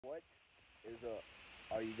What is up,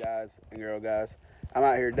 all you guys and girl guys? I'm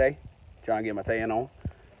out here today trying to get my tan on.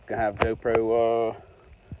 Gonna have GoPro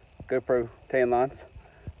tan lines.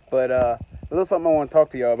 But a little something I want to talk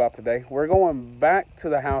to y'all about today. We're going back to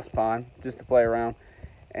the house pond just to play around,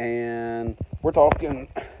 and we're talking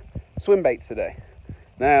swim baits today.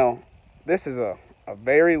 Now, this is a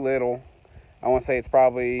very little, I want to say it's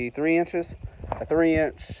probably 3 inches, a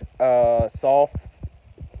 3-inch soft,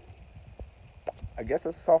 I guess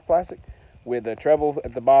it's a soft plastic with a treble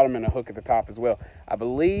at the bottom and a hook at the top as well. I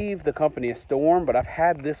believe the company is Storm, but I've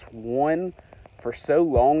had this one for so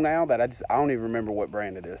long now that I don't even remember what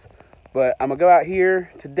brand it is. But I'm gonna go out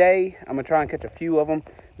here today. I'm gonna try and catch a few of them.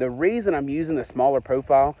 The reason I'm using the smaller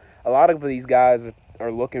profile, a lot of these guys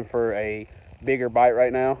are looking for a bigger bite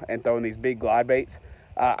right now and throwing these big glide baits.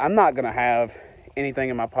 I'm not gonna have anything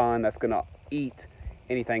in my pond that's gonna eat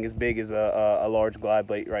anything as big as a large glide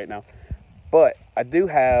bait right now. But I do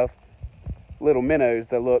have little minnows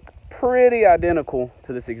that look pretty identical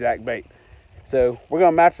to this exact bait. So we're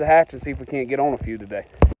gonna match the hatch and see if we can't get on a few today.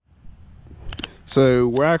 So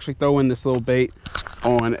we're actually throwing this little bait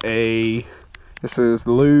on this is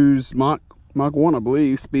the Lew's Mach 1, I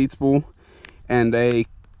believe, speed spool. And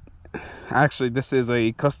actually this is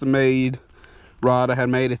a custom made rod I had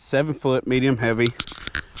made. It's 7 foot, medium heavy,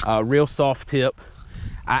 real soft tip.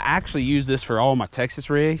 I actually use this for all my Texas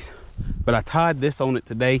rigs, but I tied this on it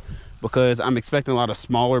today because I'm expecting a lot of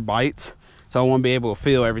smaller bites, so I want to be able to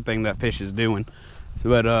feel everything that fish is doing.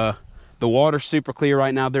 But the water's super clear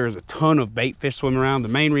right now. There's a ton of bait fish swimming around. The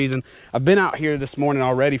main reason, I've been out here this morning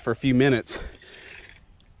already for a few minutes.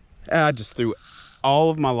 I just threw all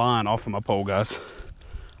of my line off of my pole, guys.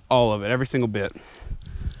 All of it, every single bit.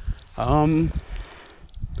 I'm gonna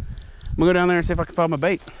go down there and see if I can find my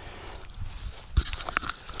bait.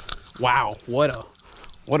 Wow, what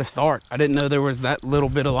a start. I didn't know there was that little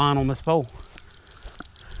bit of line on this pole.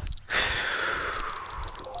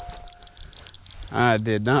 I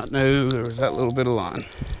did not know there was that little bit of line.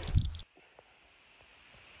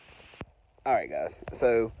 All right, guys,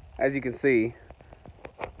 so as you can see,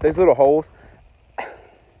 those little holes,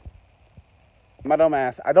 my dumb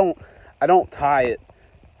ass, I don't tie it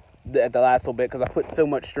at the last little bit because I put so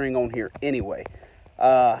much string on here anyway.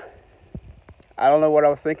 I don't know what I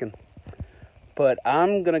was thinking, but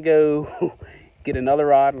I'm gonna go get another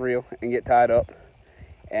rod and reel and get tied up,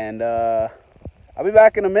 and I'll be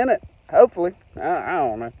back in a minute, hopefully. I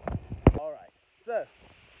don't know. All right, so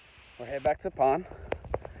we're headed back to the pond.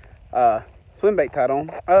 Swim bait tied on.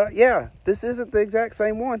 Yeah, this isn't the exact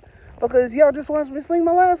same one because y'all just watched me sling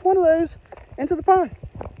my last one of those into the pond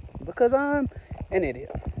because I'm an idiot.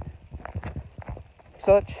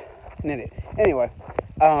 Such an idiot. Anyway,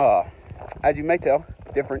 as you may tell,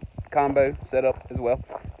 different combo setup as well.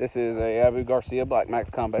 This is a Abu Garcia Black Max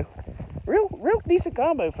combo. Real decent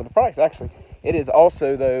combo for the price, actually. It is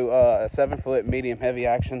also, though, a 7 foot medium heavy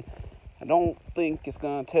action. I don't think it's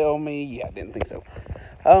gonna tell me. Yeah, I didn't think so.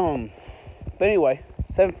 But anyway,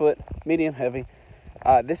 7 foot medium heavy.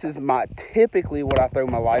 This is typically what I throw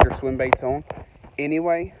my lighter swim baits on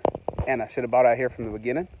anyway, and I should have bought out here from the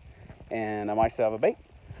beginning, and I might still have a bait.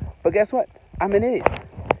 But guess what? I'm an idiot.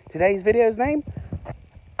 Today's video's name,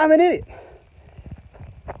 I'm an idiot.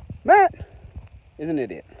 Matt is an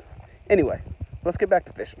idiot. Anyway, let's get back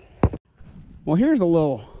to fishing. Well, here's a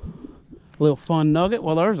little fun nugget.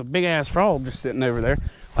 Well, there's a big ass frog just sitting over there.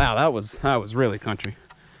 Wow, that was really country.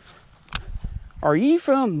 Are you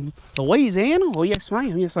from Louisiana? Well, yes,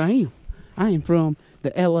 ma'am. Yes, I am. I am from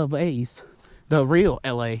the LA's, the real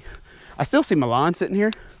LA. I still see my line sitting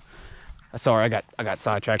here. Sorry, I got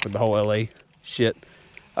sidetracked with the whole LA shit.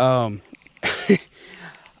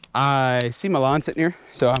 I see my line sitting here,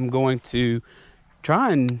 so I'm going to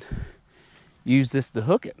try and use this to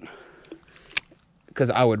hook it because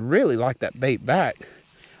I would really like that bait back.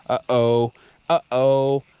 Uh-oh,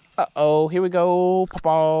 here we go,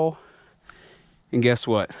 papa. And guess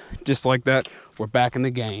what? Just like that, we're back in the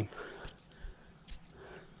game.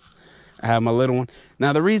 I have my little one.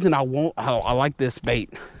 Now, the reason I like this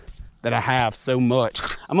bait that I have so much,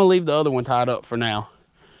 I'm gonna leave the other one tied up for now.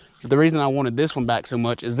 But the reason I wanted this one back so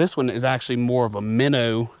much is this one is actually more of a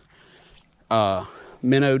minnow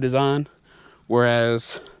design,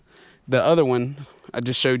 whereas the other one I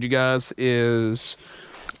just showed you guys is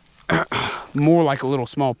more like a little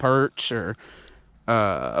small perch or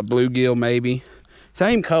a bluegill maybe.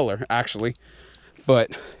 Same color actually,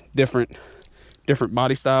 but different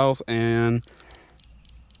body styles. And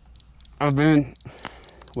I've been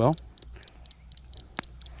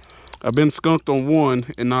skunked on one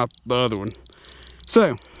and not the other one.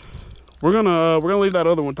 So we're gonna leave that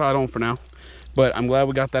other one tied on for now. But I'm glad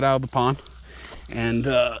we got that out of the pond and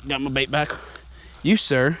got my bait back. You,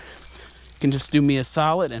 sir, can just do me a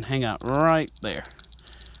solid and hang out right there.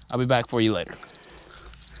 I'll be back for you later.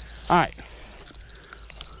 All right.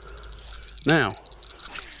 Now,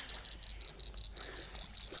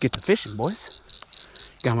 let's get to fishing, boys.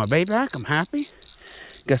 Got my bait back, I'm happy.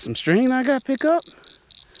 Got some string that I gotta pick up.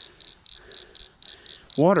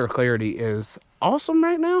 Water clarity is awesome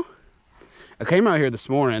right now. I came out here this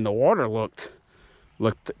morning and the water looked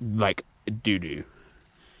like doo-doo.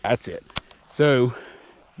 That's it. So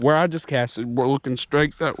where I just casted, we're looking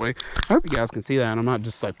straight that way. I hope you guys can see that and I'm not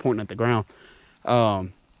just like pointing at the ground.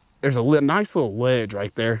 There's a nice little ledge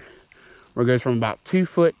right there where it goes from about 2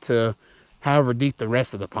 foot to however deep the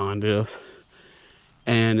rest of the pond is.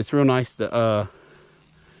 And it's real nice to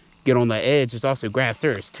get on the edge. There's also grass.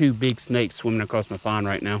 There's 2 big snakes swimming across my pond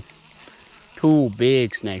right now. 2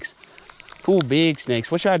 big snakes. 2 big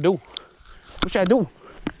snakes. What should I do? What should I do?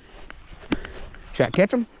 Should I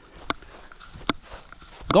catch them?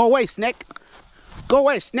 Go away, snake. Go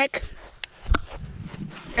away, snake.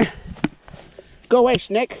 Go away,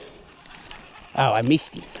 snake. Oh, I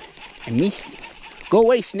missed him. I missed him. Go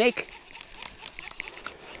away, snake.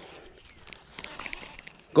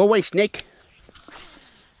 Go away, snake.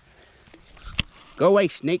 Go away,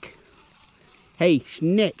 snake. Hey,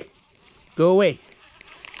 snake. Go away.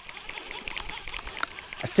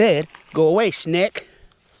 I said, go away, snake.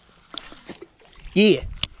 Yeah.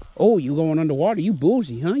 Oh, you going underwater? You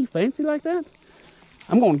bougie, huh? You fancy like that?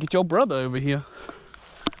 I'm going to get your brother over here.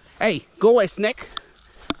 Hey, go away, snake.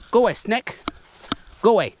 Go away, snake.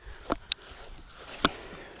 Go away.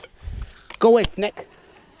 Go away, snake.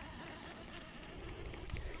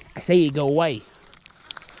 I say you go away.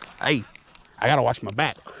 Hey, I gotta watch my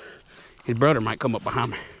back. His brother might come up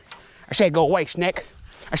behind me. I said go away, snake.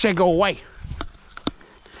 I said go away.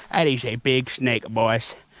 That is a big snake,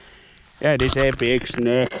 boys. That is a big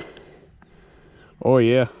snake. Oh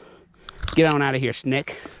yeah. Get on out of here,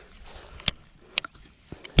 snake.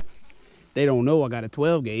 They don't know I got a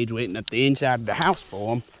 12 gauge waiting up the inside of the house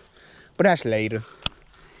for them. But that's later.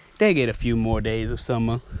 They get a few more days of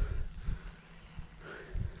summer.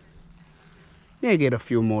 They get a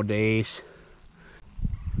few more days.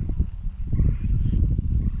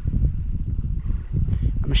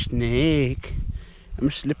 I'm a snake. I'm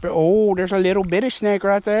a slippery. Oh, there's a little bitty snake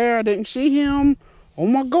right there. I didn't see him. Oh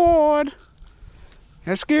my God.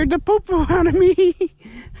 That scared the poo-poo out of me.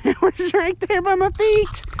 It was right there by my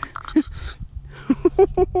feet.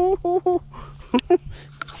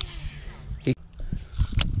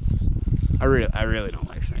 I really don't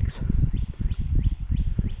like snakes.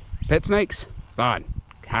 Pet snakes? Fine,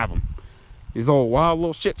 have them. These little wild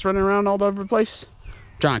little shits running around all over the place.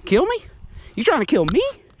 Trying to kill me? You trying to kill me?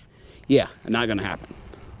 Yeah, not gonna happen.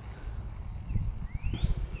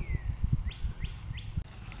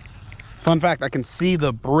 Fun fact, I can see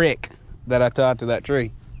the brick that I tied to that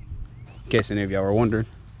tree. In case any of y'all were wondering.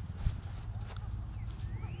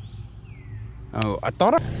 Oh, I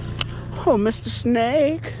thought Oh, Mr.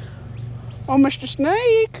 Snake. Oh, Mr.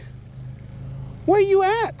 Snake. Where you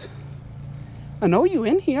at? I know you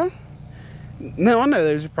in here. No, I know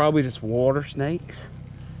those are probably just water snakes.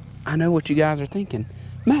 I know what you guys are thinking.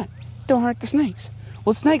 Matt, don't hurt the snakes.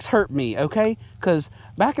 Well, snakes hurt me, okay? Because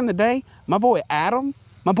back in the day, my boy Adam,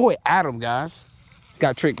 guys,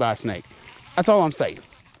 got tricked by a snake. That's all I'm saying.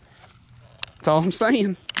 That's all I'm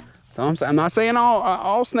saying. That's all I'm saying. I'm not saying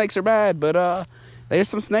all snakes are bad, but there's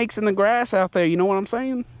some snakes in the grass out there. You know what I'm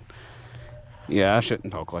saying? Yeah, I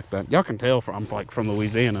shouldn't talk like that. Y'all can tell I'm like from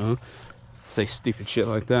Louisiana, huh? Say stupid shit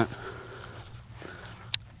like that.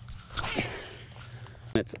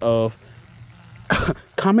 It's of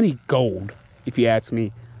comedy gold, if you ask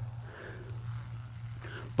me.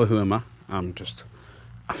 But who am I? I'm just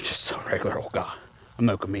a regular old guy. I'm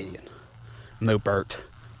no comedian. I'm no Bert,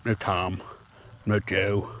 no Tom, no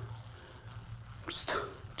Joe.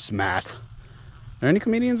 Just Matt. Are there any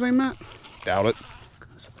comedians named Matt? Doubt it.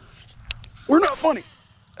 We're not funny.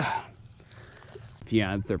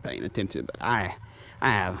 Yeah, they're paying attention, but I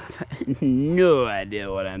have no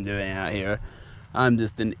idea what I'm doing out here. I'm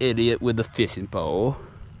just an idiot with a fishing pole.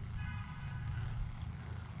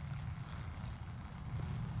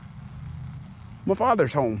 My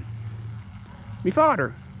father's home. Me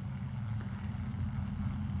father.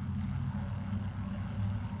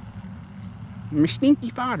 My stinky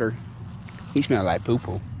father. He smells like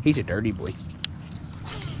poo-poo. He's a dirty boy.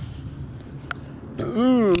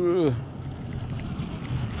 Ooh.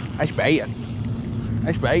 That's bad.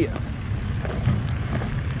 That's bad.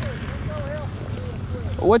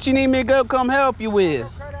 What you need me to go come help you with?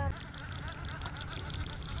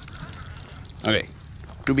 Okay,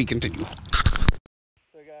 to be continued.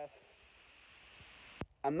 So guys,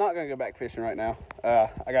 I'm not gonna go back fishing right now.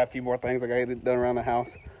 I got a few more things I gotta get done around the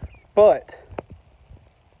house, but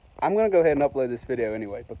I'm gonna go ahead and upload this video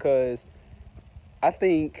anyway because I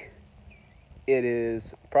think it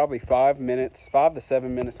is probably 5 to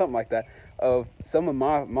 7 minutes, something like that, of some of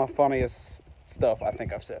my funniest stuff I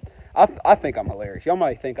think I've said. I think I'm hilarious. Y'all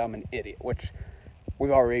might think I'm an idiot, which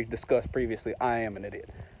we've already discussed previously. I am an idiot.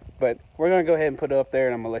 But we're going to go ahead and put it up there,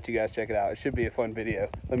 and I'm going to let you guys check it out. It should be a fun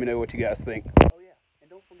video. Let me know what you guys think. Oh, yeah, and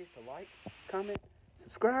don't forget to like, comment,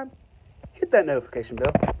 subscribe, hit that notification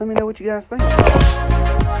bell. Let me know what you guys think.